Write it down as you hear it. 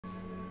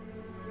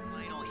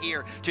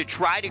here to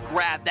try to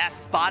grab that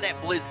spot at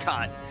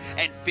BlizzCon.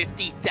 And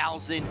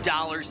 $50,000,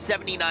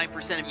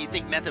 79% of you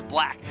think Method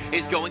Black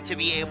is going to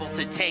be able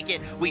to take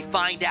it. We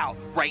find out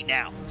right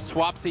now.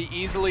 Swapsy,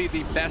 easily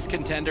the best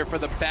contender for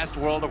the best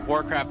World of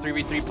Warcraft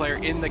 3v3 player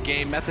in the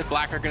game. Method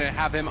Black are going to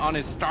have him on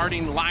his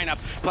starting lineup,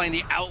 playing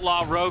the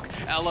Outlaw Rogue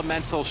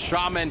Elemental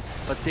Shaman.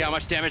 Let's see how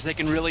much damage they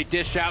can really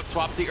dish out.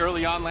 Swapsy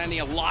early on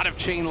landing a lot of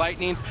Chain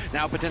Lightnings.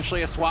 Now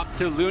potentially a swap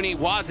to Looney.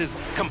 Waz is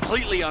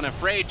completely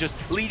unafraid, just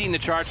leading the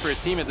charge for his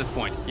team at this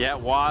point. Yeah,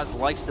 Waz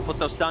likes to put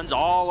those stuns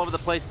all over the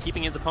place,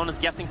 keeping his opponents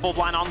guessing full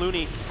blind on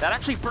Looney. That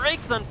actually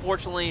breaks,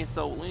 unfortunately,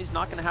 so Looney's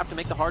not going to have to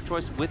make the hard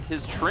choice with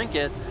his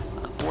trinket.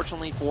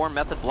 Unfortunately for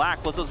Method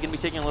Black, Blizzo's going to be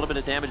taking a little bit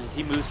of damage as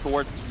he moves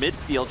towards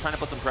midfield, trying to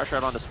put some pressure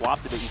out onto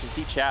Swapsy, but you can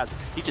see Chaz,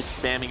 he's just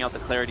spamming out the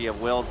clarity of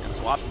wills, and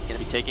Swapsy's going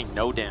to be taking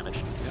no damage.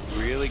 Yep,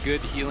 really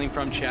good healing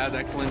from Chaz,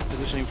 excellent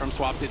positioning from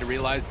Swapsy to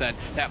realize that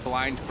that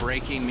blind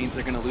breaking means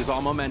they're going to lose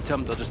all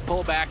momentum. They'll just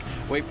pull back,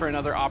 wait for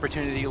another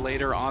opportunity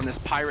later on. This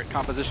pirate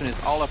composition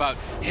is all about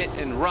hit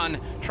and run,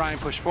 try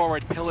and push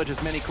forward, pillage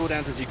as many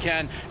cooldowns as you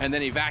can, and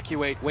then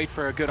evacuate, wait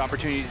for a good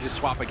opportunity to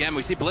swap again.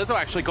 We see Blizzo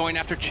actually going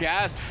after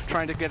Chaz,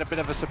 trying to get a bit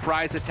of a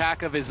surprise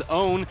attack of his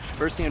own,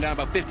 bursting him down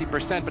about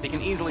 50%, but he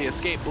can easily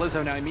escape.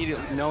 Blizzo now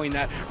immediately knowing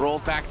that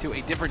rolls back to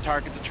a different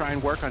target to try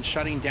and work on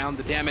shutting down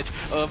the damage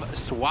of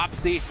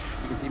Swapsy.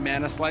 You can see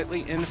mana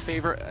slightly in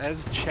favor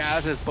as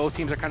Chaz, as both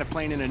teams are kind of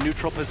playing in a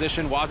neutral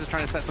position. Waz is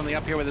trying to set something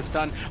up here with a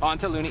stun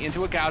onto Looney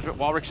into a gouge, but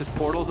Walrix just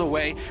portals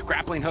away.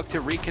 Grappling hook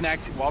to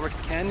reconnect.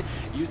 Walrix can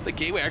use the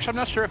gateway. Actually, I'm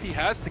not sure if he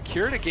has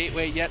secured a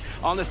gateway yet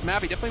on this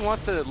map. He definitely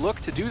wants to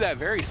look to do that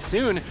very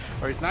soon,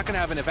 or he's not going to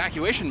have an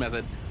evacuation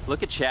method.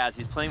 Look at Chaz,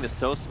 he's playing this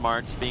so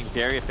smart, just being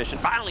very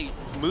efficient. Finally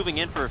moving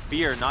in for a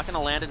fear, not going to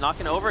land it, not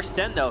going to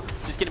overextend though.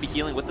 Just going to be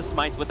healing with the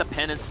smites, with the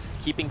penance,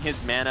 keeping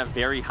his mana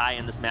very high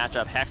in this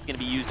matchup. Hex going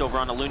to be used over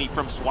on a Looney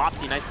from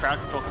Swapsy. Nice crowd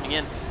control coming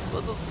in.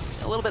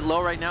 A little bit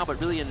low right now, but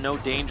really in no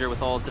danger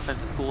with all his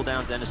defensive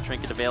cooldowns and his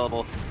trinket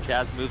available.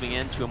 Chaz moving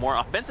into a more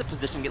offensive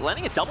position,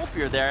 landing a double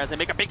fear there as they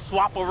make a big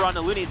swap over on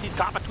the Looney. He's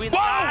caught between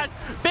the eyes.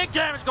 Big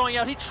damage going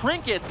out. He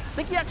trinkets. I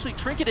think he actually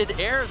trinketed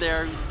air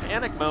there. He's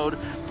panic mode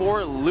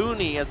for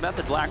Looney as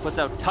Method Black puts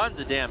out tons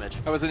of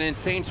damage. That was an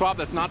insane swap.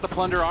 That's not the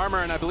Plunder Armor,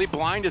 and I believe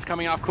Blind is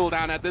coming off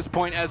cooldown at this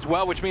point as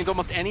well, which means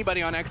almost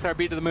anybody on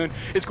XRB to the moon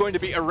is going to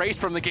be erased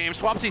from the game.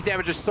 Swapsy's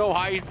damage is so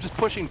high, he's just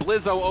pushing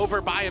Blizzo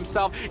over by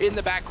himself in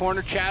the back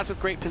corner. Chaz with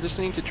great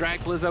positioning to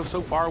drag Blizzo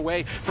so far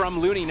away from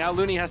Looney. Now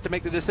Looney has to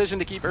make the decision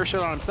to keep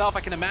Earthshield on himself.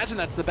 I can imagine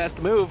that's the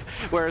best move,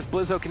 whereas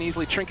Blizzo can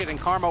easily trinket and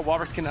karma.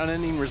 Walrix can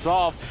unending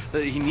resolve.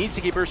 He needs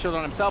to keep Earthshield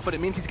on himself, but it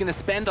means he's going to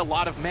spend a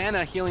lot of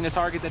mana healing a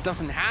target that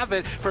doesn't have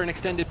it for an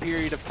extended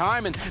period of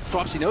time, and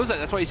Swapsy knows that.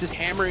 That's why he's just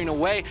hammering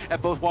away at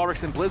both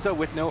Walrix and Blizzo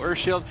with no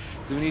Earthshield.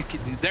 Looney,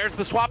 there's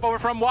the swap over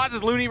from Waz.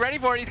 Is Looney ready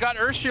for it? He's got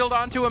Earthshield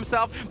onto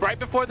himself right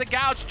before the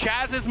gouge.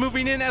 Chaz is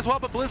moving in as well,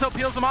 but Blizzo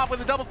peels him off with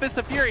a double fist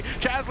of fury.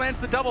 Chaz lands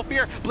the double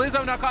fear.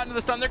 Blizzo now caught into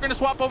the stun. They're going to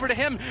swap over to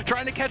him,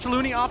 trying to catch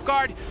Looney off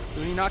guard.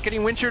 Looney not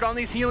getting winchered on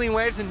these healing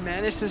waves and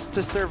manages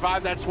to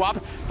survive that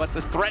swap, but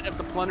the threat of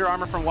the Plunder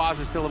Armor from Waz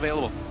is still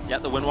available. Yeah,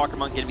 the Windwalker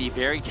Monk going to be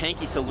very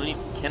tanky, so Looney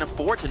can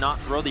afford to not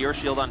throw the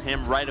Earthshield on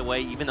him right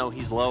away, even though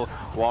he's low.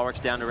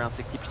 Walrix down to around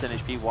 60%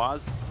 HP.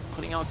 Waz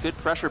putting out good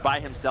pressure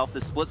by himself.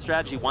 This split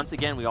strategy, once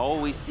again, we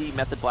always see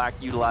Method Black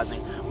utilizing.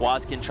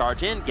 Waz can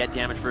charge in, get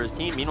damage for his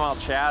team. Meanwhile,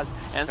 Chaz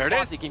and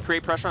Swapsy can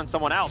create pressure on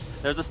someone else.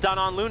 There's a stun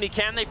on Looney.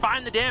 Can they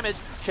find the damage?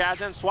 Chaz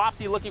and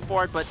Swapsy looking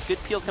for it, but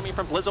good peels coming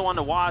from Blizzo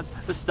onto Waz.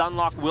 The stun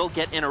lock will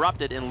get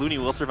interrupted, and Looney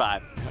will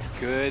survive.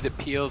 Good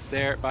peels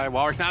there by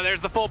Walrix. Now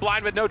there's the full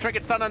blind with no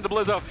trinket stun onto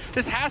Blizzo.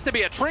 This has to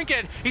be a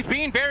trinket. He's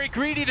being very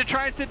greedy to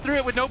try and sit through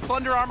it with no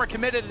Plunder Armor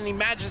committed, and he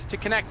manages to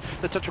connect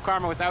the Touch of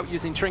Karma without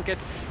using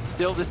trinket.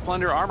 Still, this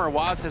Plunder Armor,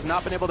 Waz has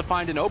not been able to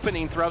find an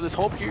opening throughout this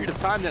whole period of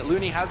time that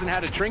Looney hasn't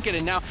had a trinket,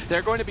 and now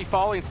they're going to be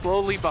falling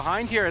slowly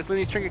behind here as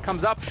Looney's trinket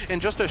comes up in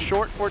just a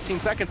short 14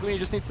 seconds. Looney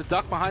just needs to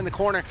duck behind the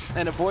corner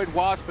and avoid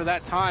Waz for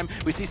that time.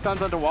 We see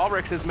stuns onto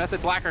Walrix as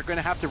Method Black are going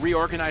to have to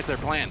reorganize their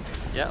plan.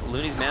 Yeah,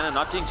 Looney's mana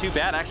not doing too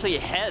bad, actually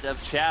ahead of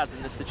Chaz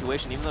in this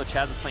situation. Even though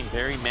Chaz is playing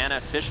very mana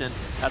efficient,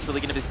 that's really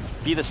going to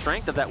be the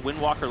strength of that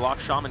Windwalker Lock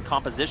Shaman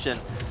composition.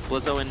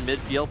 Blizzo in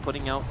midfield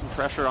putting out some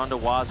pressure onto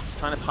Waz,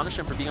 trying to punish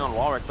him for being on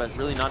Walrix, but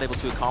really not able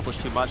to accomplish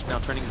too much. Now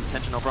turning his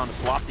attention over onto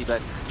Swapsy,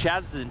 but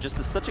Chaz is in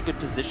just such a good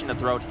position to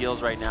throw out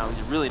heals right now.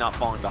 He's really not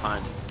falling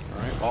behind.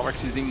 All right,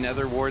 Walrix using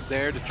Nether Ward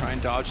there to try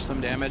and dodge some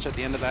damage at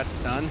the end of that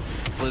stun.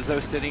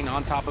 Blizzo sitting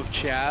on top of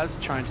Chaz,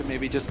 trying to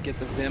maybe just get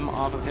the Vim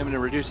off of him and to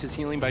reduce his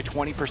healing by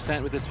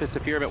 20% with this Fist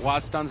of Fury, but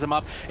Waz stuns him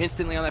up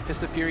instantly on that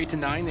Fist of Fury,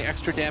 denying the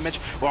extra damage.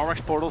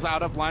 Walrix portals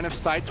out of line of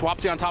sight.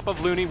 Swapsy on top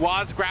of Looney.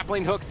 Waz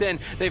grappling hooks in.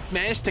 They've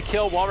managed to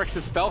kill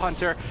Walrix's Fell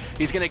Hunter.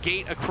 He's going to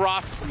gate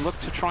across and look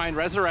to try and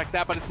resurrect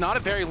that, but it's not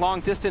a very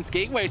long distance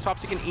gateway.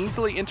 Swapsy can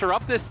easily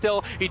interrupt this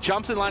still. He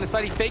jumps in line of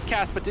sight. He fake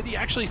casts, but did he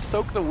actually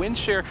soak the wind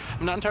shear?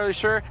 I'm not entirely entirely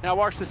sure. Now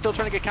Walrus is still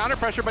trying to get counter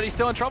pressure, but he's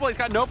still in trouble. He's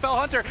got no Fell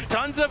Hunter.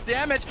 Tons of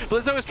damage.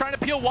 Blizzo is trying to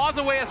peel Waz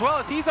away as well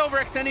as he's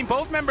overextending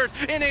both members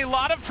in a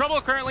lot of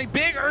trouble currently.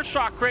 Big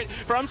Earthshock crit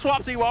from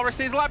Swapsy. Walrus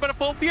stays alive, but a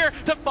full fear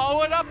to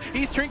follow it up.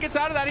 He's trinkets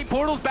out of that. He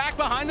portals back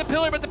behind the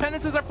pillar, but the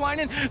penances are flying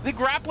in. The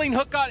grappling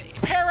hook got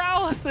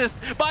paralysis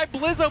by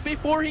Blizzo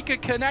before he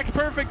could connect.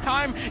 Perfect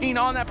timing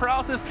on that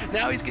paralysis.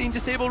 Now he's getting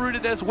disable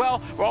rooted as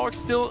well. Walrus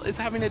still is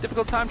having a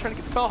difficult time trying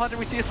to get the Fell Hunter.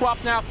 We see a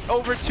swap now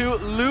over to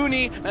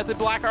Looney. Method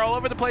Black are all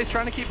over the place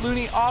trying to keep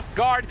Looney off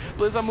guard.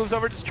 Blizzo moves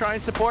over to try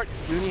and support.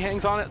 Looney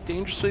hangs on at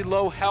dangerously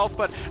low health,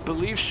 but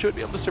believes should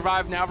be able to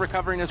survive, now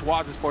recovering as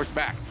Waz is forced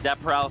back.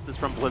 That paralysis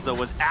from Blizzo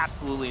was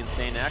absolutely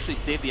insane. It actually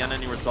saved the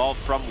unending resolve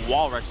from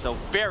Walrus, so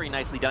very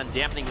nicely done.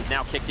 Dampening is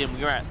now kicked in.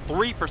 We are at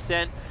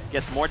 3%.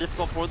 Gets more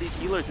difficult for these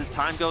healers as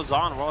time goes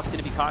on. We're also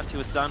going to be caught into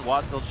a stun.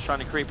 Waz still just trying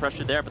to create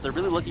pressure there, but they're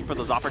really looking for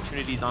those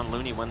opportunities on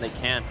Looney when they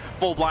can.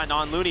 Full blind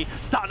on Looney.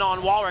 Stun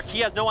on Walrus. He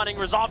has no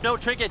unending resolve, no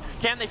trinket.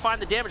 Can they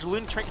find the damage?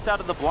 Looney trinkets out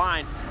of the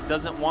blind.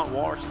 Doesn't want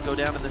Walrus to go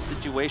down in this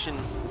situation.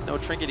 No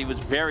trinket, he was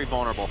very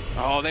vulnerable.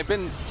 Oh, they've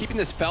been keeping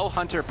this Fell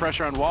Hunter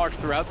pressure on Walrus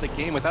throughout the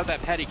game. Without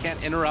that pet, he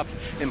can't interrupt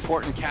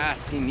important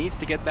casts. He needs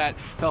to get that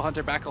Fell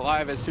Hunter back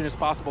alive as soon as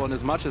possible and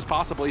as much as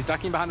possible. He's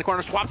ducking behind the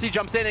corner. Swapsy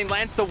jumps in and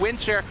lands the wind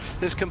share.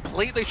 This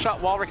completely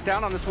shut Walrus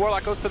down on this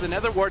Warlock. Goes for the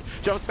Nether Ward.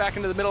 Jumps back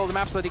into the middle of the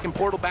map so that he can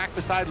portal back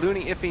beside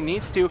Looney if he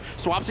needs to.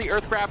 Swapsy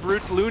Earth Grab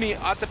roots Looney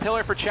at the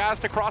pillar for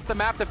Chaz to cross the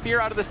map to fear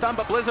out of the stun,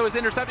 but Blizzo is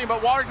intercepting,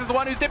 but Walrus is the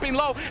one who's dipping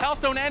low.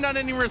 Hellstone and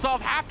Unending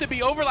Resolve have to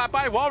be overlapped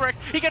by Walrus.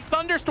 He gets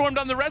thunderstormed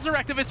on the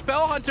resurrect of his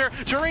Fell Hunter.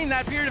 During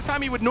that period of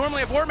time he would normally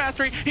have War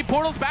Mastery. He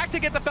portals back to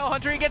get the Fell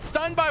Hunter. He gets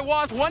stunned by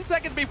Waz 1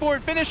 second before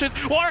it finishes.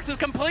 Walrus is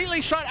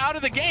completely shut out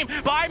of the game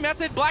by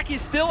Method Black.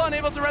 He's still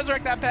unable to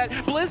resurrect that pet.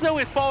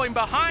 Blizzo is falling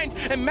behind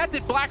and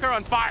Method Black are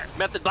on fire.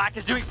 Method Black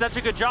is doing such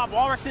a good job.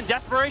 Walrus in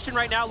desperation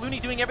right now. Looney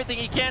doing everything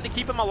he can to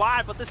keep him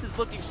alive, but this is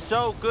looking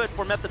so good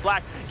for Method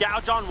Black.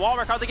 Gouge on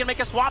Walrus. Are they going to make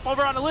a swap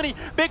over on Looney?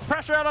 Big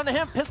pressure out onto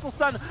him. Pistol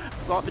stun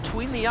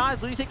between the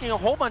eyes. Looney taking a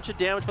whole bunch of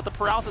damage, but the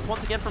paralysis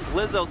once again from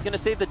Blizzo is going to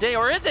save the day.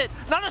 Or is it?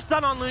 Another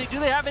stun on Looney. Do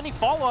they have any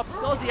follow-up?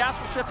 So is the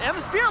Astral Shift and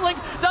the Spirit Link.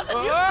 Doesn't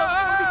use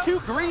them. Going to be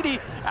too greedy.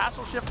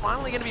 Astral Shift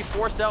finally going to be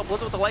forced out.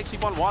 Blizzo with the leg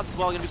sweep on Waz as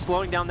well. Going to be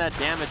slowing down that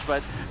damage,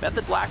 but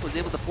Method Black was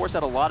able to force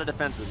out a lot of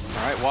defensives.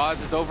 All right,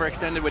 Waz is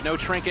overextended with no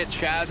trinket.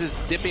 Chaz is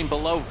dipping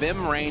below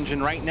Vim range,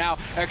 and right now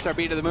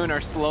XRB to the Moon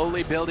are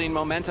slowly building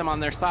momentum on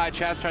their side.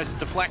 Chaz tries to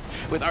deflect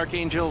with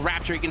Archangel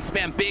Rapture. He can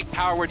spam big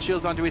power word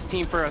shields onto his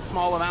team for a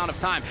small amount of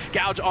time.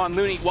 Gouge on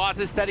Looney. Waz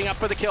is setting up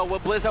for the kill. Will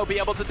Blizzo be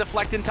able to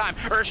deflect in time?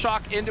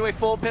 Earthshock into a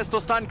full pistol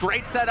stun.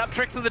 Great setup.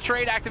 Tricks of the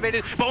Trade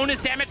activated. Bonus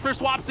damage for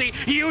Swapsy.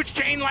 Huge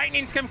chain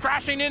lightnings come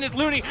crashing in as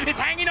Looney is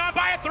hanging on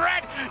by a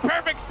thread.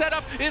 Perfect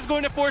setup is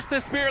going to force the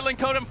Spirit Link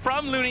Totem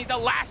from Looney, the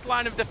last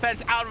line of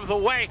defense, out of the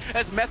way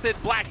as Method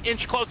Black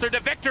inch closer to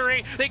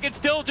victory. They can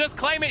still just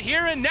claim it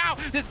here and now.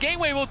 This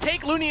gateway will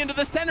take Looney into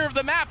the center of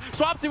the map.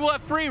 Swapsy will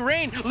have free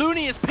reign.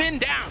 Looney is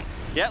pinned down.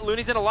 Yeah,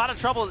 Looney's in a lot of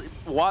trouble.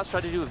 Waz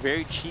tried to do a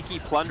very cheeky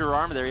plunder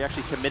armor there. He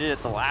actually committed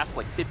at the last,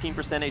 like 15%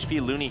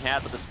 HP Looney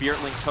had, but the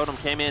Spirit Link Totem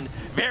came in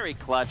very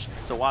clutch.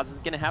 So Waz is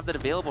going to have that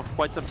available for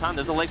quite some time.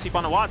 There's a leg sweep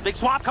on Waz. Big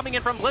swap coming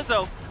in from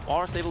Blizzo.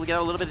 Walrus able to get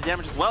a little bit of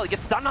damage as well. He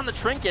gets stunned on the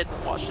trinket.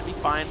 Waz should be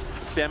fine.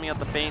 Spamming out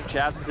the feint.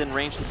 Chaz is in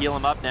range to heal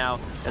him up now,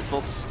 as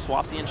both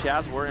Swapsy and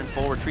Chaz were in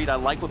full retreat. I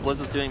like what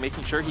Blizzo's doing,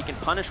 making sure he can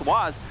punish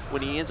Waz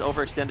when he is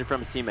overextended from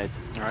his teammates.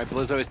 All right,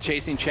 Blizzo is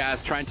chasing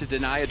Chaz, trying to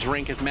deny a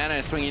drink. His mana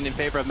is swinging in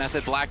favor of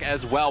Method Black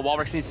as well.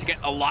 Walrus needs to get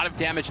a lot of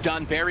damage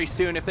done very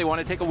soon if they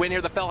want to take a win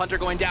here. The Fell Hunter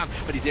going down,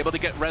 but he's able to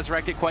get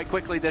resurrected quite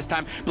quickly this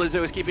time.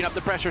 Blizzo is keeping up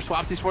the pressure.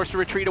 Swapsy's forced to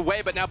retreat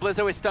away, but now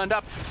Blizzo is stunned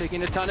up,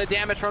 taking a ton of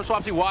damage from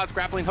Swapsy. Waz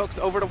grappling hooks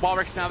over to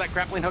Walrus. Now that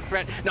grappling hook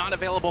threat not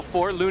available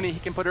for Looney. He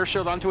can put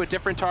Earthshield onto a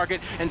different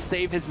target and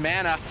save his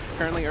mana.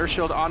 Currently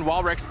Earthshield on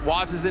Walrus.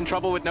 Waz is in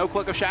trouble with no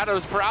Cloak of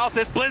Shadows.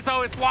 Paralysis.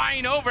 Blizzo is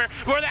flying over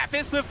for that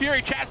Fist of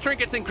Fury. Chaz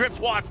trinkets and grips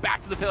Waz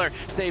back to the pillar,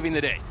 saving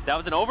the day. That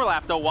was an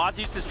overlap though. Waz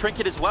used his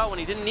trinket as well when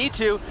he didn't need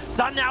to.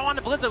 Stun now on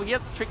to Blizzo. He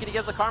has the trinket, he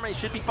has the karma, he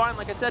should be fine.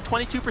 Like I said,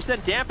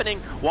 22%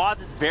 dampening.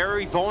 Waz is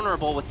very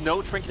vulnerable with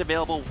no trinket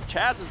available.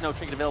 Chaz has no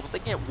trinket available. They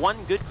can get one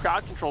good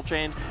crowd control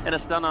chain and a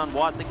stun on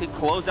Waz. They could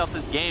close out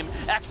this game.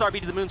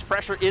 XRB to the Moon's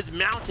pressure is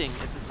mounting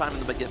at this time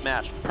in the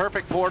match.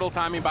 Perfect portal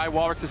timing by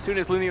Walrus. As soon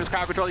as Looney was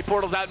crowd control, he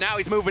portals out. Now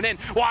he's moving in.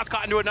 Waz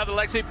caught into another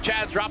leg sweep.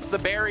 Chaz drops the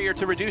barrier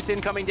to reduce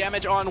incoming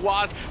damage on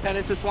Waz.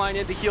 Penance is flying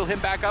in to heal him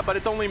back up, but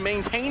it's only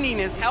maintaining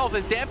his health.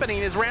 His dampening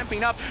is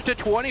ramping up to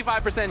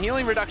 25%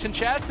 healing reduction.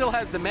 Chaz still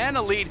has the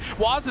mana lead.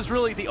 Waz is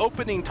really the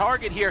opening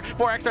target here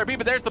for XRB,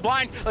 but there's the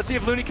blind. Let's see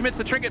if Looney commits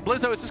the trinket.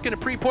 Blizzo is just going to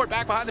pre-port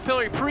back behind the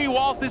pillar. He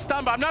pre-walls this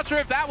stun, but I'm not sure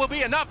if that will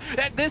be enough.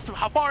 At this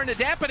far into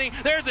dampening,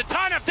 there's a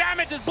ton of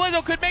damage as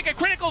Blizzo could make a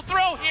critical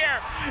throw here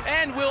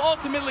and will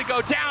ultimately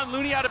go down.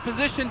 Looney out of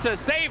position to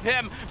save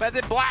him.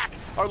 Method Black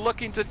are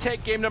looking to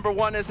take game number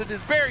 1, as it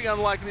is very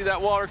unlikely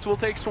that Walrus will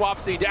take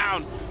Swapsy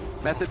down.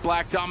 Method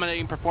Black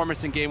dominating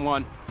performance in game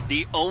 1.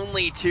 The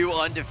only 2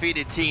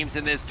 undefeated teams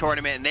in this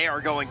tournament, and they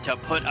are going to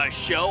put a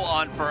show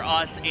on for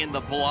us in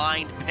the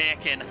blind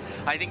pick. And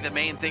I think the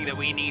main thing that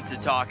we need to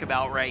talk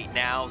about right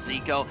now,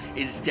 Zico,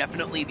 is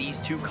definitely these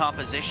 2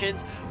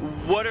 compositions.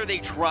 What are they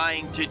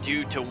trying to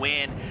do to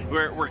win?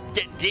 We're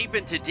getting deep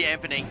into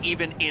dampening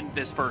even in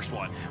this first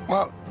one.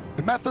 Well,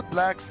 the Method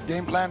Black's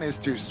game plan is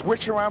to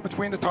switch around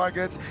between the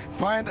targets,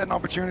 find an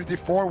opportunity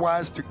for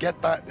Waz to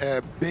get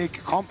that big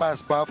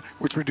compass buff,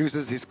 which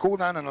reduces his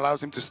cooldown and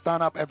allows him to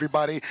stun up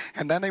everybody.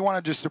 And then they want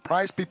to just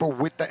surprise people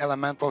with the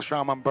Elemental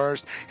Shaman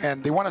Burst.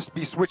 And they want to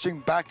be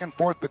switching back and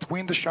forth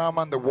between the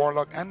Shaman, the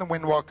Warlock, and the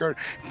Windwalker,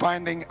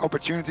 finding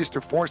opportunities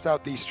to force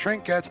out these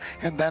trinkets.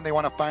 And then they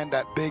want to find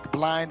that big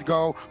blind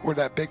go or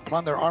that big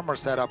plunder armor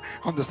setup.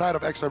 On the side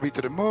of XRB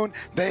to the Moon,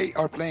 they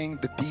are playing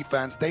the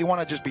defense. They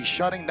want to just be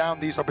shutting down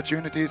these opportunities,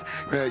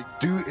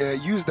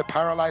 use the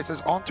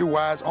paralyzes onto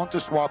Waz, onto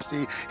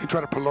Swapsy, and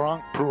try to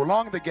prolong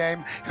the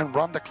game and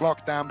run the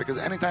clock down, because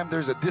anytime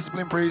there's a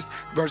Discipline Priest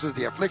versus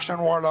the Affliction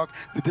Warlock,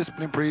 the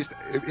Discipline Priest,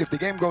 if the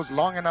game goes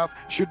long enough,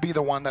 should be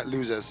the one that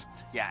loses.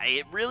 Yeah,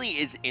 it really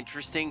is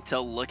interesting to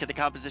look at the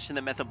composition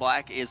that Method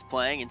Black is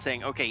playing and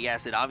saying, okay,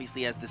 yes, it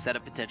obviously has the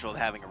setup potential of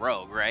having a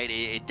Rogue, right?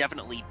 It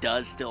definitely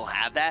does still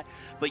have that,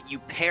 but you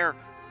pair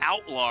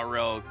Outlaw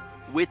Rogue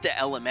with the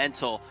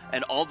Elemental,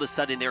 and all of a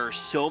sudden there are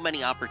so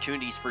many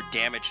opportunities for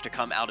damage to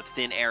come out of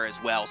thin air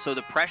as well. So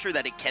the pressure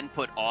that it can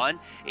put on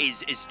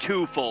is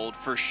twofold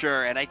for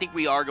sure, and I think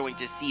we are going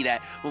to see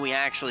that when we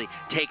actually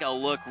take a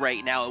look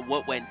right now at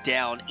what went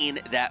down in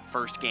that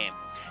first game.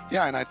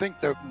 Yeah, and I think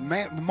the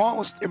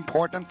most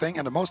important thing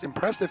and the most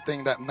impressive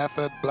thing that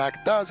Method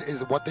Black does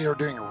is what they are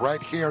doing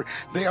right here.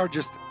 They are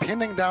just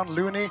pinning down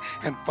Looney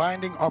and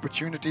finding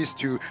opportunities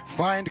to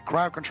find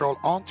crowd control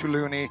onto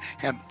Looney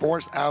and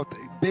force out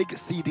big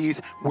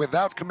CDs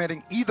without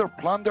committing either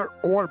plunder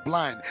or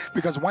blind.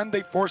 Because when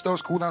they force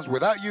those cooldowns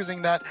without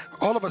using that,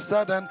 all of a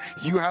sudden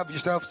you have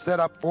yourself set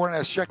up for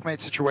a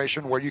checkmate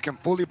situation where you can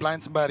fully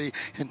blind somebody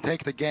and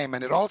take the game.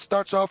 And it all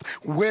starts off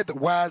with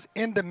Waz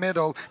in the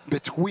middle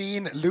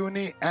between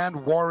Looney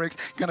and Warwick's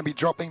gonna be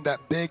dropping that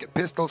big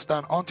pistol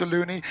stun onto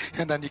Looney,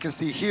 and then you can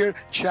see here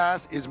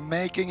Chaz is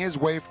making his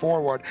way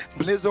forward.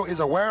 Blizzo is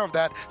aware of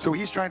that, so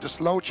he's trying to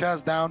slow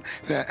Chaz down,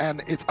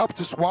 and it's up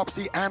to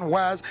Swapsy and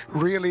Waz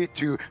really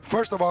to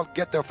first of all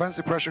get the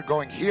offensive pressure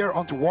going here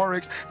onto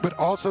Warwick's, but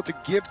also to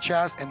give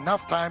Chaz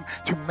enough time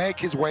to make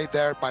his way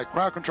there by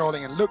crowd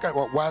controlling. And look at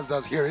what Waz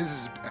does here. This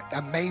is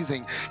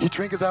amazing. He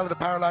trinkets out of the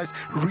paralyze,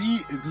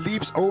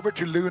 leaps over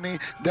to Looney.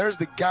 There's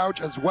the gouge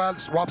as well.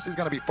 Swapsy's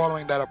gonna be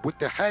following that up with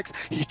the Hex.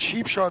 He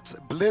cheap shots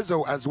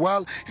Blizzo as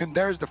well, and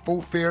there's the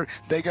full fear.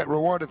 They get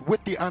rewarded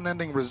with the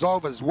unending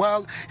resolve as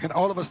well, and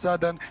all of a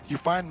sudden you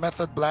find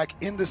Method Black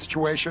in the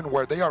situation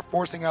where they are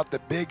forcing out the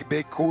big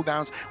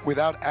cooldowns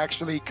without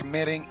actually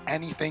committing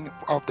anything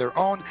of their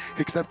own,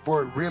 except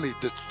for really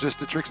just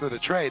the tricks of the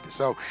trade.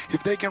 So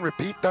if they can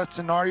repeat that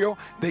scenario,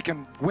 they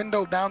can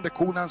dwindle down the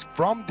cooldowns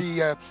from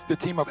the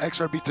team of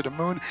XRB to the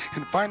Moon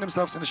and find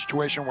themselves in a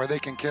situation where they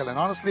can kill. And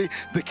honestly,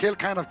 the kill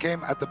kind of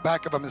came at the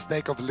back of a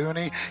mistake of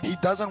Looney. He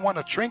doesn't want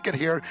to trinket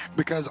here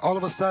because all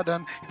of a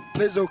sudden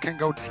Blizzo can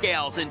go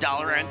scales in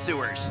dollar and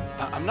sewers.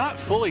 I'm not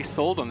fully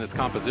sold on this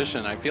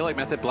composition. I feel like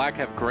Method Black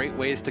have great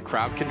ways to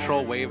crowd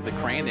control Wave the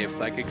Crane. They have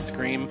Psychic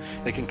Scream.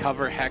 They can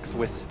cover Hex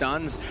with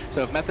stuns.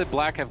 So if Method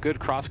Black have good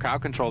cross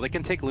crowd control, they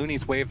can take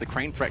Looney's Wave the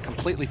Crane threat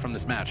completely from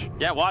this match.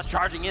 Yeah, Waz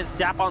charging in,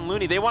 Sap on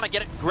Looney. They want to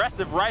get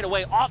aggressive right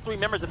away. All 3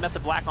 members of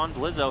Method Black on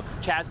Blizzo.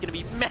 Chaz going to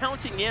be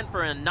mounting in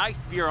for a nice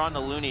fear on the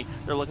Looney.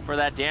 They're looking for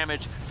that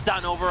damage.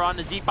 Stun over on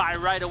the Z-Fi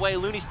right away.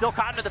 Looney still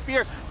caught into the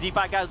fear.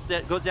 Z-Fi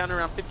goes down to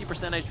around 50%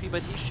 HP,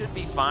 but he should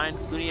be fine.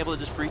 Looney able to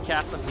just free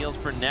cast some heals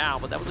for now,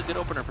 but that was a good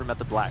opener for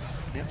Method Black.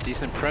 Yep,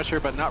 decent pressure,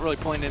 but not really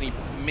pulling any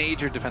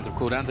major defensive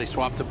cooldowns. They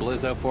swap to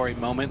Blizzo for a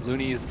moment.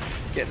 Looney's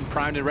getting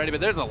primed and ready,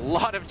 but there's a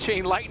lot of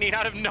chain lightning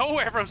out of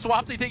nowhere from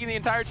Swapsy, taking the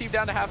entire team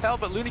down to half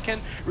health, but Looney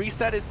can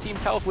reset his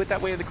team's health with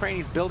that Wave of the Crane.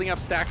 He's building up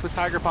stacks with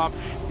Tiger Palm.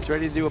 He's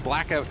ready to do a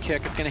blackout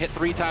kick. It's going to hit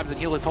 3 times and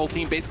heal his whole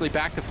team basically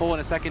back to full in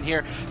a second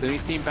here.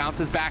 Looney's team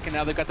bounces back, and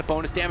now they've got the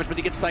bonus damage, but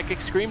he gets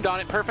Psychic Screamed on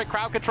it. Perfect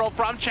crowd control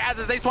from Chaz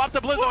as they swap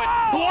to Blizzo.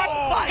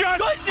 What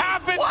just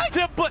happened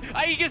to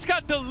Blizzo? He just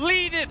got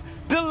deleted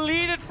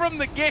from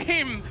the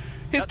game.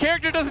 His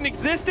character doesn't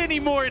exist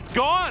anymore. It's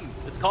gone.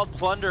 It's called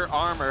Plunder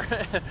Armor.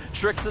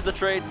 Tricks of the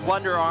trade,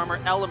 Plunder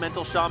Armor,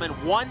 Elemental Shaman.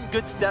 One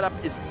good setup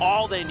is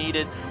all they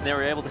needed, and they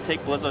were able to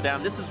take Blizzo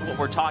down. This is what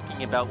we're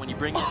talking about when you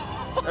bring in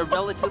a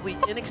relatively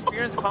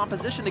inexperienced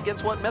composition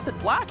against what Method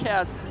Black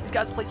has. These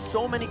guys played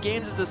so many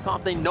games as this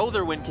comp. They know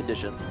their win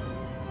conditions.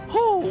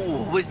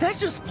 Ooh, was that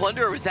just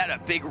Plunder, or was that a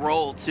big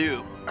roll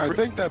too? I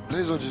think that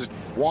Blizzo just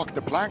walked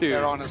the plank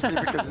there, honestly,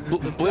 because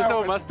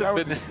Blizzo must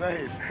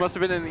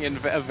have been in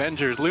the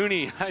Avengers.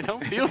 Looney, I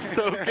don't feel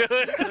so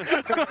good.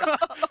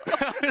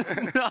 That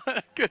was not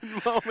a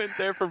good moment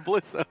there for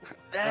Blizzo.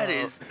 That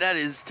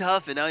is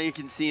tough, and now you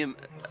can see him.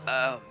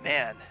 Oh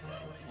man,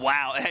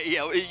 Wow, you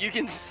know, you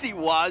can see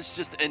Waz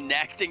just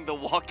enacting the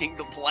walking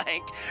the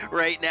plank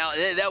right now.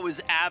 That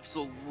was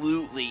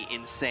absolutely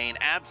insane,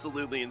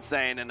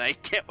 and I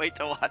can't wait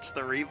to watch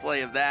the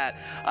replay of that.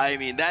 I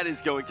mean, that is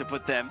going to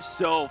put them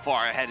so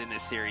far ahead in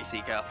this series,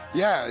 Seiko.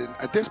 Yeah,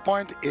 at this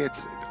point,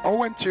 it's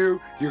 0-2.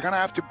 You're gonna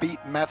have to beat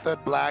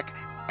Method Black,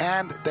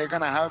 and they're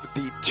gonna have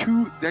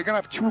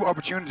two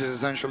opportunities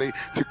essentially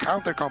to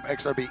counter comp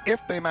XRB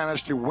if they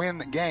manage to win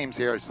games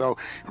here. So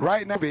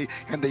right now,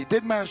 and they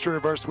did manage to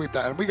reverse sweep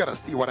that, and we gotta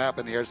see what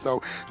happened here.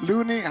 So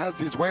Looney has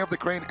his Way of the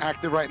Crane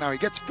active right now. He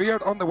gets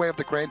feared on the Way of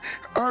the Crane.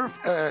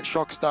 Earth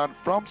shock stun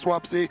from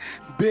Swapsy.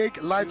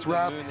 Big Lights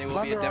Wrath. They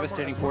will be a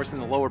devastating force in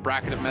the lower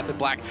bracket if Method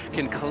Black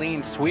can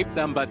clean sweep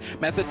them, but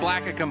Method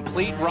Black, a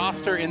complete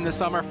roster in the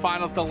summer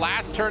finals, the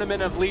last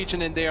tournament of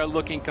Legion, and they are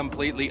looking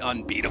completely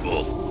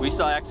unbeatable. We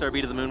saw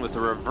XRB to the moon with a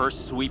reverse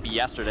sweep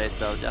yesterday,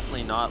 so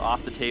definitely not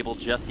off the table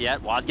just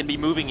yet. Waz gonna be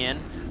moving in.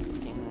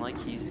 Looking like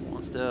he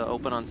wants to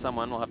open on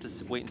someone. We'll have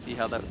to wait and see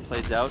how that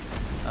plays out.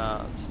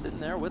 Sitting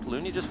there with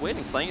Looney, just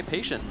waiting, playing it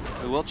patient.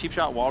 We will cheap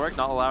shot Walrick,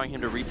 not allowing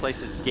him to replace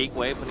his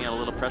gateway, putting out a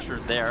little pressure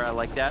there. I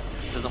like that.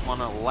 Doesn't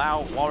want to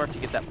allow Walrick to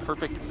get that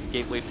perfect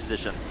gateway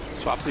position.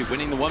 Swapsy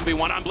winning the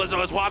 1v1 on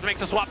Blizzo as Waz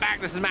makes a swap back.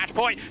 This is match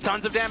point.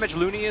 Tons of damage.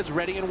 Looney is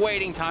ready and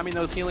waiting, timing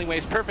those healing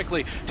waves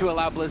perfectly to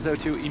allow Blizzo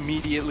to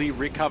immediately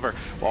recover.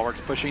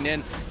 Walrick's pushing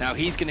in. Now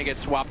he's going to get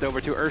swapped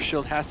over to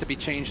Earthshield, has to be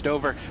changed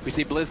over. We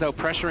see Blizzo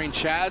pressuring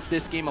Chaz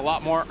this game a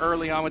lot more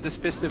early on with this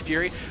Fist of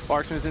Fury.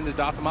 Walrick moves in to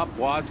dot them up.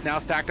 Waz now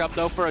stacked up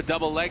though for a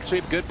double leg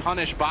sweep. Good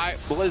punish by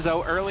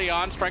Blizzo early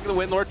on. Striking the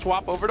Windlord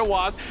swap over to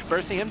Waz,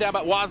 bursting him down,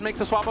 but Waz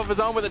makes a swap of his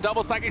own with a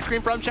double Psychic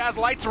Scream from Chaz.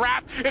 Lights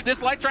Wrath. If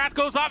this Lights Wrath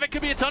goes off, it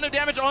could be a ton of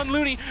damage on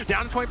Looney.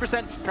 Down to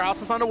 20%.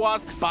 Paralysis onto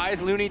Waz.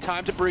 Buys Looney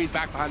time to breathe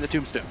back behind the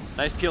tombstone.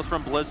 Nice peels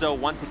from Blizzo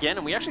once again,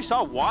 and we actually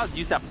saw Waz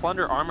use that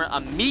Plunder Armor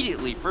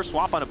immediately. First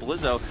swap on a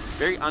Blizzo.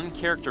 Very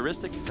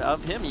uncharacteristic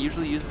of him. He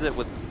usually uses it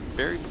with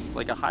very,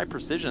 like, a high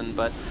precision,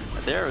 but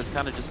there it was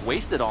kind of just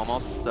wasted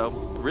almost. So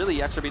really,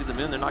 XRB to the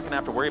moon, they're not going to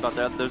have to worry about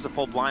that. There's a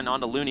full blind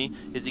onto Looney.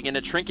 Is he going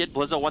to trinket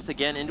Blizzo once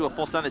again into a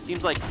full stun? It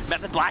seems like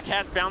Method Black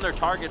has found their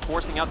target,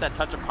 forcing out that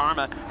touch of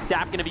karma.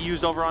 Sap going to be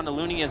used over onto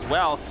Looney as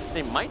well.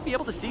 They might be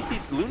able to CC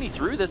Looney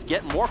through this,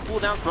 get more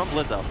cooldowns from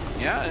Blizzo.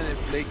 Yeah, and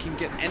if they can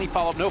get any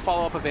follow-up, no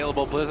follow-up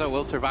available, Blizzo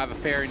will survive a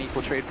fair and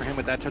equal trade for him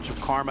with that touch of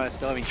karma,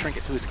 still having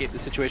trinket to escape the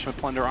situation with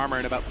Plunder Armor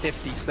in about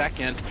 50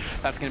 seconds.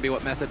 That's going to be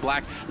what Method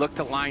Black look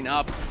to line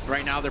up.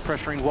 Right now, they're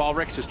pressuring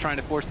Walrick, just trying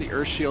to force the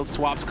Earth Shield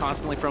swaps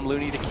constantly from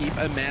Looney to keep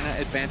a mana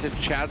advantage.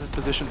 Chaz is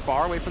positioned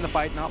far away from the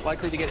fight, not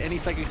likely to get any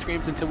Psychic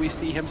Screams until we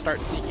see him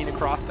start sneaking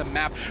across the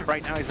map.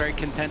 Right now, he's very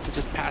content to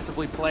just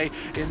passively play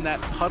in that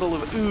puddle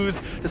of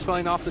ooze,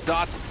 dispelling off the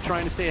dots,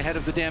 trying to stay ahead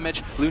of the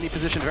damage. Looney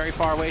positioned very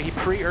far away. He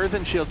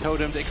pre-Earthen Shield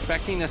totemed,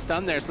 expecting a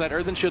stun there, so that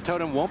Earthen Shield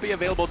totem won't be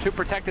available to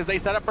protect as they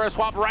set up for a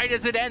swap right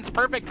as it ends.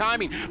 Perfect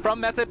timing from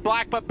Method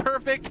Black, but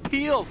perfect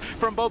peels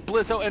from both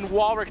Blizzo and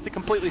Walrick to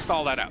completely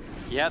stall that out.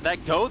 Yeah,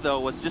 that go, though,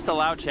 was just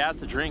allow Chaz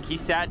to drink. He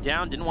sat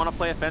down, didn't want to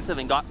play offensive,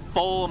 and got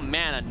full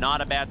mana.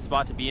 Not a bad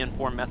spot to be in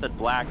for Method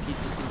Black. He's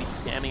just going to be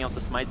spamming out the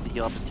smites to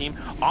heal up his team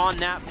on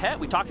that pet.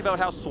 We talked about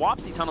how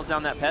Swapsy tunnels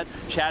down that pet.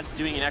 Chaz is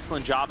doing an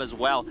excellent job as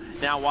well.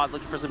 Now Waz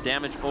looking for some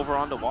damage over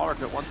onto Walrick,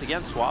 but once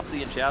again,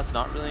 Swapsy and Chaz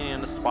not really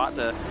in a spot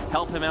to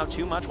help him out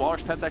too much.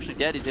 Walrick's pet's actually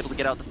dead. He's able to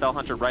get out the Fell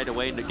Hunter right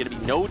away, and there's going to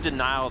be no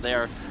denial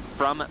there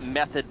from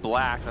Method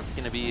Black. That's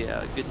going to be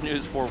good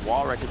news for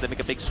Walrick as they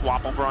make a big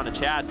swap over onto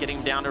Chaz, getting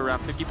him down to around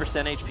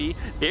 50% HP.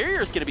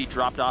 Barrier's going to be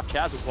dropped off.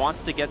 Chaz wants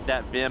to get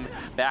that Vim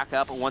back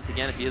up once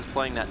again if he is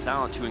playing that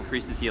talent to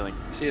increase his healing.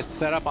 See a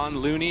setup on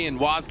Looney, and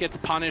Waz gets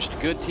punished.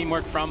 Good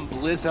teamwork from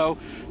Blizzo,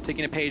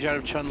 taking a page out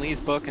of Chun-Li's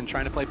book and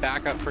trying to play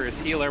backup for his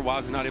healer.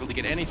 Waz is not able to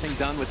get anything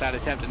done with that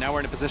attempt, and now we're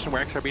in a position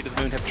where XRB to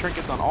the moon have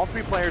trinkets on all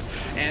three players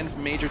and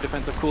major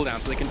defensive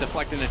cooldowns, so they can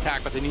deflect an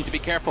attack, but they need to be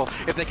careful.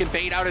 If they can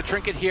bait out a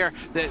trinket here,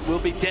 that will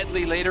be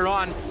deadly later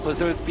on.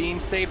 Blizzo is being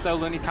safe though.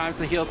 Looney times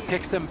the heals,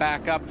 picks him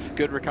back up.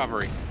 Good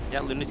recovery. Yeah,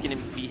 Looney's going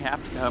to be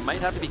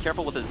might have to be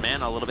careful with his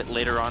mana a little bit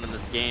later on in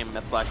this game.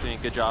 Method Black's doing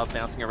a good job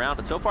bouncing around,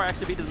 but so far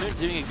XRB to the moon is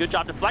doing a good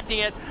job deflecting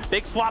it.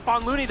 Big swap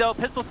on Looney though.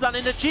 Pistol stun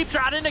into cheap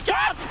shot into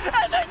Gouge,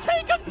 and they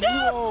take him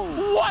down.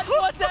 Whoa. What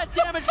was that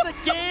damage? The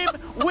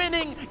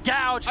game-winning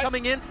Gouge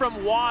coming in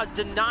from Waz,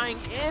 denying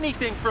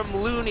anything from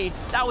Looney.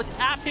 That was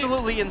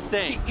absolutely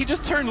insane. He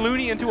just turned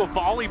Looney into a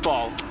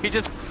volleyball. He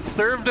just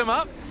served him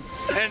up,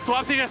 and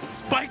Swapsy just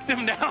spiked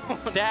him down.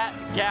 That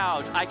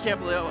Gouge, I can't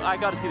believe, I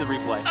got to see the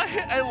replay.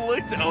 I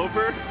looked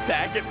over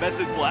back at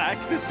Method Black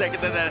the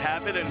second that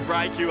happened, and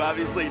Raikou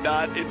obviously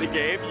not in the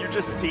game. You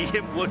just see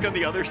him look on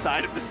the other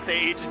side of the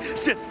stage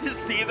just to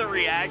see the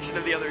reaction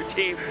of the other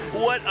team.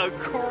 What a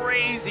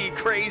crazy,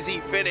 crazy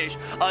finish.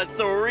 A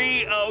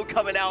 3-0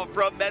 coming out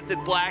from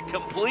Method Black,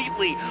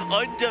 completely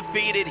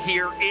undefeated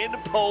here in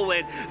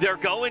Poland. They're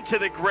going to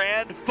the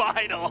grand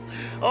final.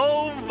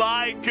 Oh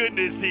my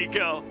goodness,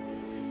 Zico.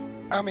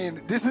 I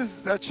mean, this is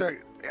such a...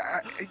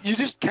 you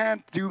just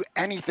can't do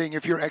anything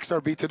if you're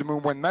XRB to the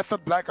moon. When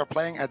Method Black are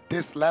playing at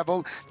this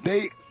level,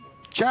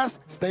 Chaz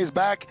stays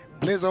back,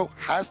 Blizzo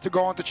has to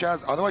go onto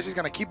Chaz, otherwise he's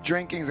going to keep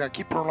drinking, he's going to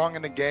keep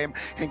prolonging the game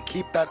and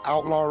keep that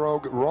Outlaw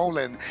Rogue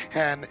rolling.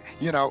 And,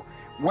 you know,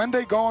 when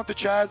they go onto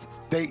Chaz,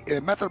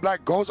 Method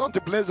Black goes onto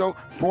Blizzo,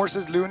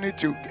 forces Looney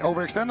to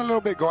overextend a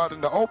little bit, go out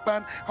in the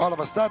open. All of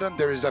a sudden,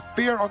 there is a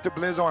fear onto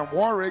Blizzo and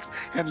Warwicks,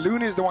 and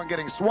Looney is the one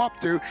getting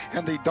swapped to,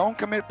 and they don't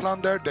commit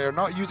plunder. They're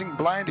not using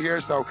blind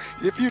here, so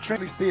if you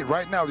truly see it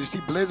right now, you see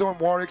Blizzo and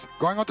Warwicks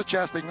going onto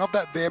Chaz, taking off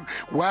that Vim.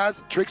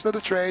 Waz tricks of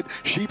the trade,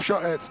 sheep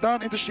shot,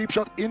 stun into sheep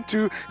shot,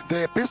 into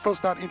the pistol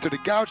stun, into the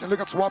gouge, and look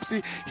at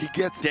Swapsy, he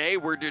gets... Today,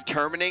 we're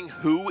determining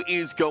who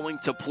is going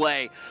to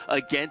play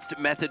against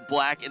Method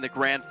Black in the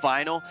grand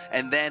final,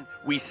 and then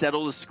we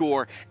settle the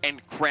score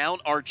and crown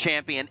our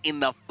champion in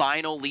the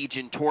final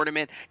Legion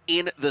tournament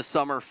in the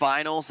summer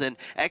finals. And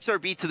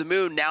XRB to the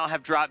Moon now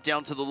have dropped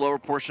down to the lower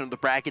portion of the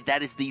bracket.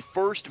 That is the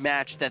first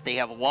match that they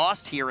have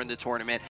lost here in the tournament.